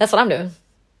 That's what I'm doing.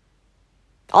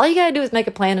 All you got to do is make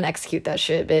a plan and execute that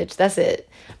shit, bitch. That's it.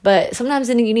 But sometimes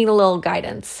you need a little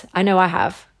guidance. I know I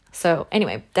have. So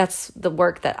anyway, that's the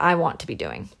work that I want to be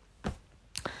doing.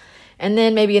 And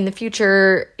then maybe in the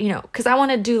future, because I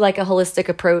want to do a holistic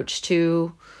approach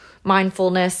to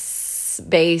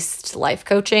mindfulness-based life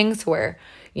coaching. So where,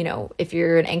 if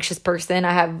you're an anxious person,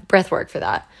 I have breath work for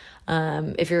that.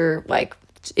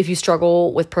 If you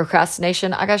struggle with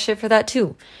procrastination, I got shit for that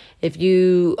too. If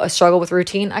you struggle with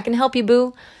routine, I can help you,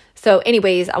 boo. So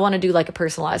anyways, I want to do a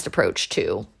personalized approach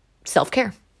to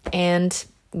self-care and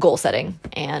goal setting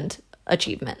and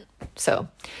achievement. So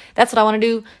that's what I want to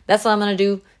do. That's what I'm going to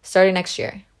do starting next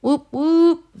year. Whoop,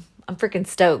 whoop. I'm freaking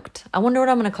stoked. I wonder what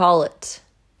I'm going to call it.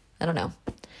 I don't know.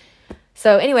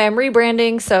 So anyway, I'm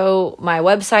rebranding. So my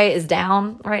website is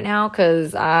down right now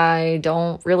because I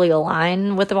don't really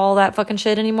align with all that fucking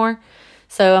shit anymore.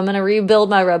 So I'm going to rebuild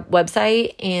my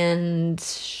website and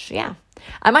yeah,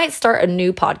 I might start a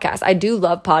new podcast. I do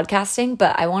love podcasting,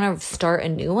 but I want to start a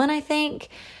new one, I think,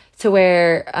 to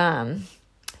where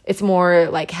it's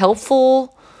more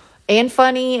helpful and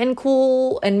funny and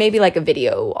cool and maybe a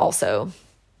video also.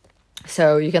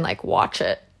 So you can watch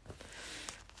it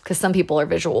because some people are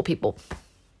visual people.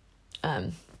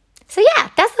 So yeah,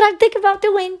 that's what I think about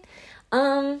doing.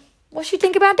 What you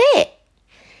think about that?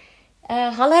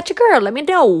 Holla at your girl. Let me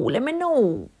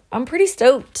know. I'm pretty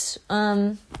stoked.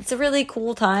 It's a really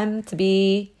cool time to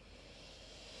be.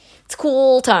 It's a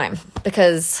cool time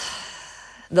because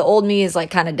the old me is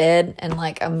kind of dead and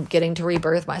I'm getting to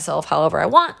rebirth myself however I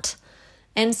want.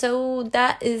 And so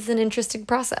that is an interesting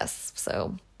process.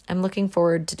 So I'm looking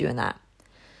forward to doing that.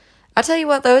 I tell you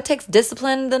what though, it takes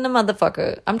discipline than a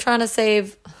motherfucker. I'm trying to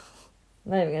save.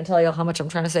 I'm not even going to tell you how much I'm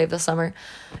trying to save this summer.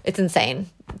 It's insane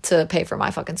to pay for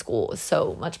my fucking school. It's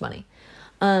so much money.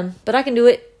 But I can do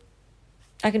it.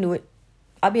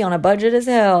 I'll be on a budget as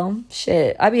hell.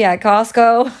 Shit. I be at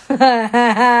Costco.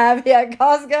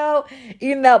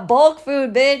 Eating that bulk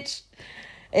food, bitch.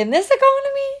 In this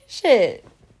economy? Shit.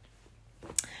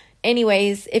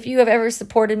 Anyways, if you have ever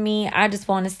supported me, I just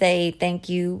want to say thank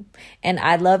you. And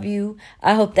I love you.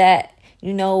 I hope that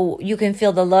you can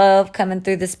feel the love coming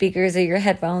through the speakers or your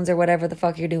headphones or whatever the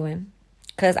fuck you're doing.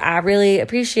 Because I really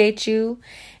appreciate you.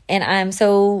 And I'm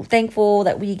so thankful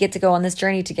that we get to go on this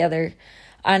journey together.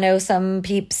 I know some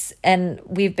peeps and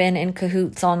we've been in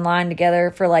cahoots online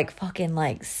together for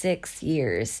fucking 6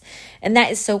 years. And that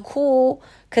is so cool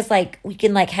because we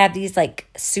can have these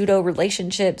pseudo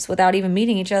relationships without even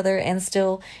meeting each other and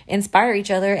still inspire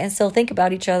each other and still think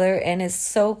about each other. And it's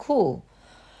so cool.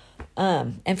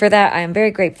 And for that, I am very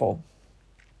grateful.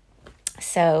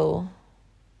 So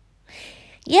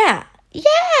yeah,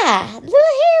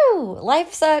 woohoo!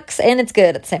 Life sucks and it's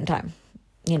good at the same time.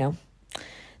 You know,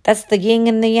 that's the yin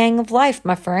and the yang of life,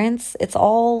 my friends. It's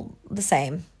all the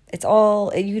same. It's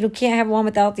all, you can't have one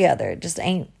without the other. It just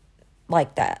ain't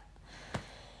like that.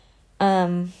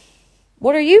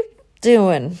 What are you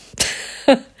doing?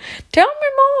 Tell me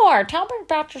more. Tell me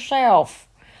about yourself.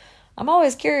 I'm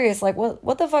always curious, like,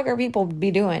 what the fuck are people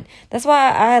be doing? That's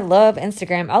why I love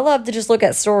Instagram. I love to just look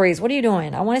at stories. What are you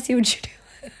doing? I want to see what you do.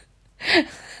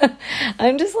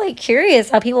 I'm just, like, curious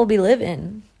how people be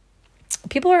living.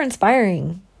 People are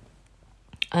inspiring.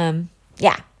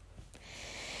 Yeah.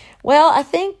 Well, I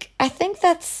think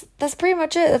that's pretty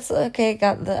much it. That's okay.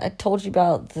 I told you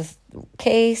about this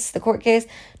case, the court case.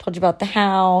 Told you about the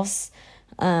house.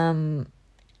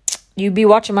 You'd be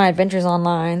watching my adventures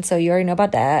online, so you already know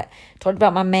about that. Told you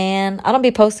about my man. I don't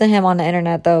be posting him on the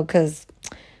internet though, because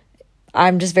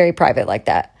I'm just very private like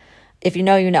that. If you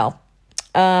know, you know.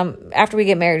 After we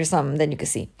get married or something, then you can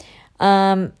see.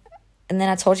 And then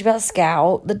I told you about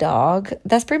Scout, the dog.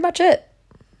 That's pretty much it.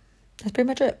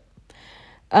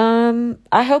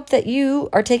 I hope that you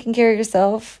are taking care of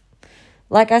yourself.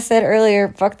 Like I said earlier,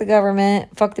 fuck the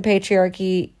government, fuck the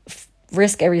patriarchy,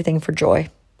 risk everything for joy.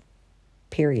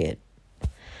 Period.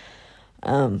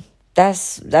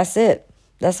 That's it.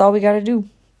 That's all we got to do.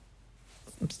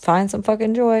 Find some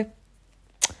fucking joy.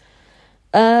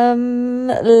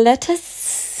 Let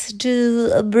us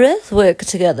do a breath work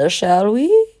together, shall we?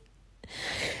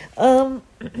 Okay.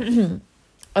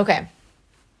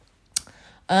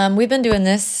 We've been doing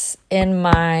this in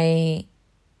my,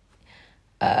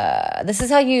 this is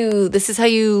how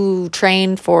you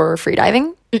train for free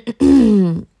diving.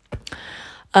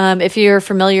 If you're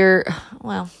familiar,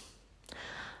 well,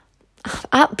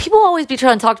 people always be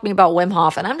trying to talk to me about Wim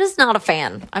Hof, and I'm just not a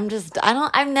fan. I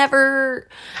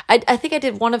think I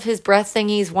did one of his breath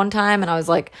thingies one time, and I was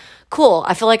like, cool,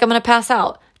 I feel like I'm going to pass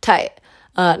out. Tight.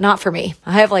 Not for me.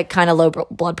 I have like kind of low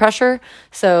blood pressure,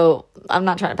 so I'm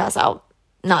not trying to pass out.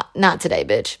 Not today,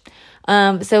 bitch.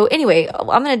 So anyway,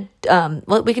 I'm going to,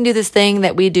 we can do this thing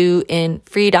that we do in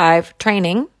free dive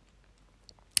training.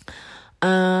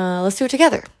 Let's do it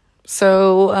together.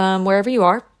 So, wherever you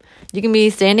are, you can be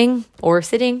standing or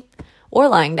sitting or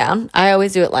lying down. I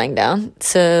always do it lying down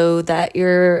so that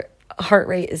your heart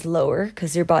rate is lower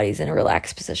because your body's in a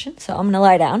relaxed position. So I'm going to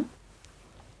lie down.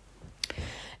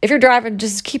 If you're driving,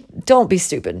 don't be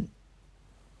stupid.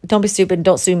 Don't be stupid.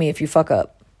 Don't sue me if you fuck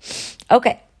up.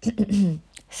 Okay.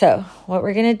 So what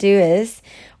we're going to do is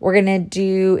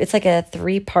it's like a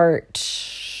 3-part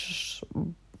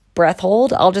breath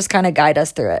hold. I'll just kind of guide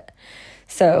us through it.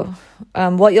 So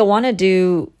what you'll want to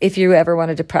do if you ever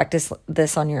wanted to practice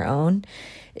this on your own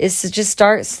is to just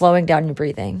start slowing down your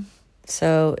breathing.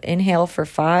 So inhale for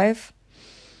 5.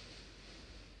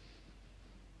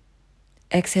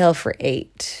 Exhale for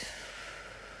 8.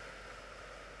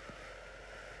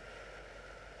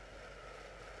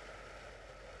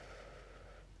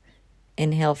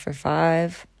 Inhale for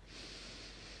 5.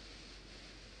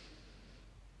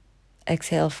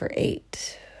 Exhale for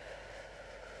 8.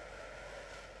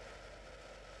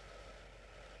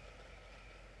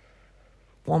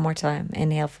 One more time.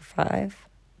 Inhale for 5.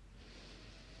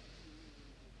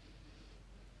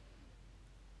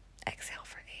 Exhale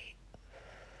for 8.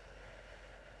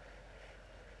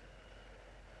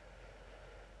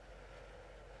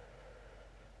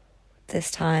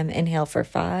 This time, inhale for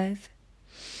 5.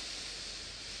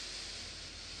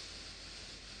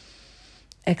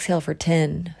 Exhale for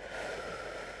 10.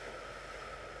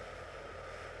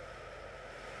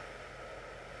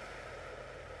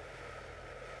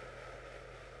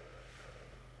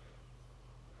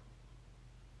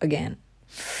 Again.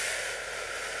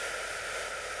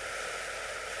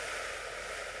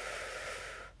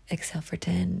 Exhale for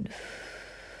 10.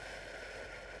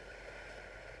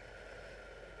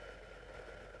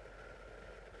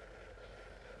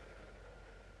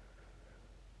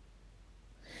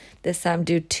 This time,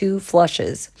 do 2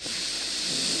 flushes.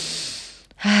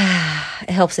 It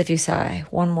helps if you sigh.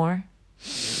 One more.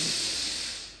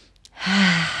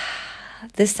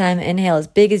 This time, inhale as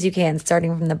big as you can,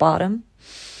 starting from the bottom.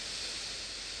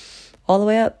 All the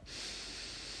way up.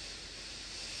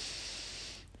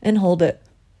 And hold it.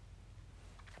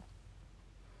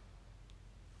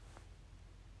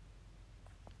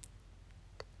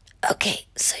 Okay,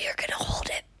 so you're going to hold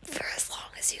it for as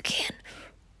long as you can.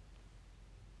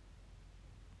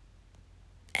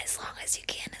 As long as you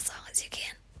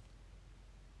can.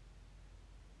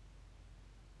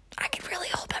 I could really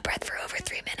hold my breath for over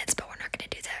 3 minutes, but we're not going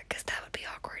to do that because that would be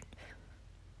awkward.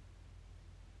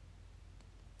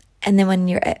 And then when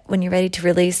you're ready to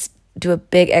release, do a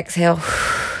big exhale,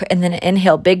 and then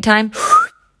inhale big time,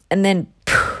 and then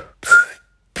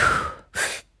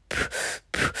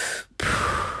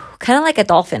kind of like a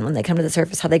dolphin when they come to the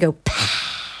surface, how they go,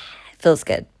 feels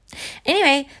good.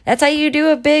 Anyway, that's how you do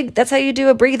a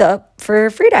breathe up for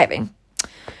freediving.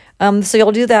 So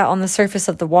you'll do that on the surface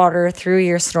of the water through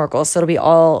your snorkel. So it'll be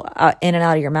all in and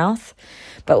out of your mouth.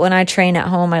 But when I train at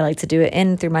home, I like to do it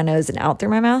in through my nose and out through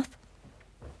my mouth.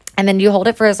 And then you hold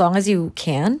it for as long as you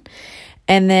can.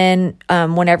 And then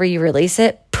whenever you release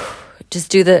it,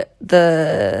 just do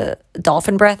the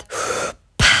dolphin breath.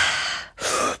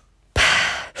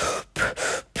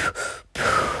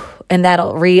 And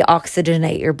that'll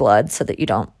reoxygenate your blood so that you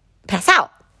don't pass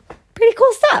out. Pretty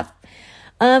cool stuff.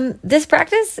 This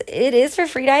practice, it is for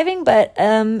freediving, but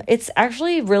it's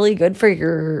actually really good for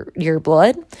your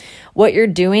blood. What you're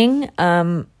doing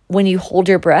when you hold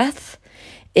your breath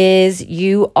is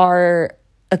you are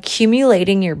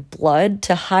accumulating your blood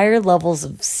to higher levels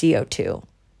of CO2,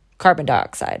 carbon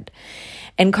dioxide.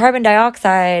 And carbon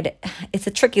dioxide, it's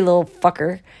a tricky little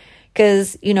fucker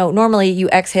because, normally you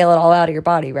exhale it all out of your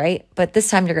body, right? But this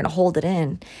time you're going to hold it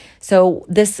in. So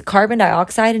this carbon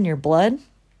dioxide in your blood,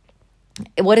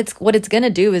 what it's going to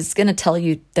do is it's going to tell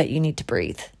you that you need to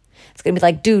breathe. It's going to be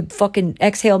like, dude, fucking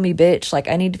exhale me, bitch. Like,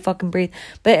 I need to fucking breathe.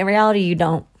 But in reality, you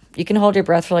don't. You can hold your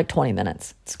breath for like 20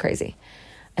 minutes. It's crazy.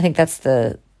 I think that's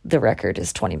the record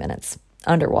is 20 minutes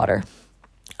underwater.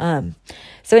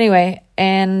 So anyway,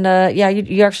 and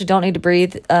you actually don't need to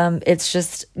breathe. It's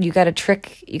just you got to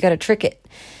trick it.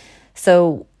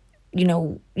 So,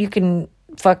 you can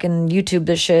fucking YouTube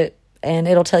this shit and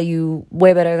it'll tell you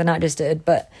way better than I just did.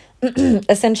 But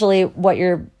essentially what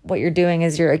you're doing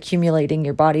is you're accumulating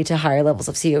your body to higher levels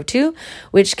of CO2,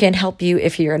 which can help you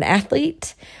if you're an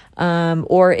athlete,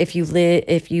 or if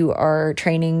you are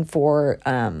training for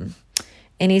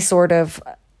any sort of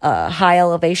high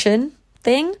elevation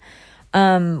thing,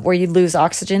 where you lose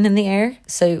oxygen in the air,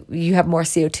 so you have more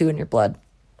CO2 in your blood.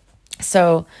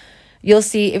 So you'll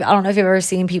see, I don't know if you've ever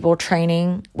seen people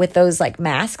training with those like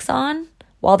masks on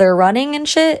while they're running and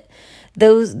shit.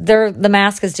 The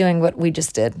mask is doing what we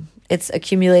just did. It's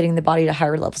accumulating the body to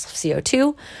higher levels of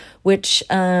CO2, which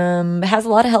has a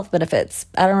lot of health benefits.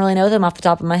 I don't really know them off the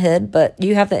top of my head, but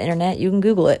you have the internet, you can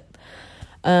Google it.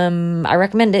 I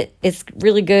recommend it. It's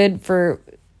really good for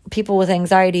people with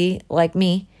anxiety like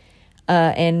me,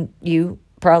 and you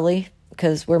probably,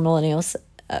 because we're millennials,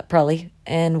 probably,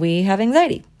 and we have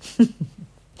anxiety.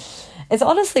 It's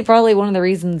honestly probably one of the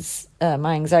reasons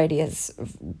my anxiety has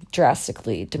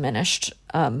drastically diminished.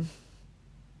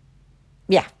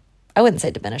 Yeah, I wouldn't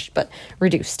say diminished, but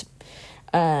reduced.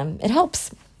 It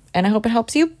helps, and I hope it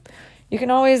helps you. You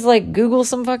can always Google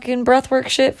some fucking breathwork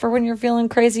shit for when you're feeling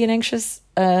crazy and anxious.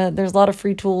 There's a lot of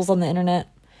free tools on the internet.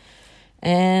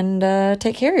 And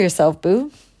take care of yourself,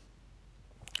 boo.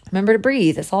 Remember to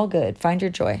breathe. It's all good. Find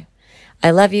your joy.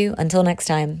 I love you. Until next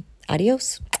time.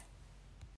 Adios.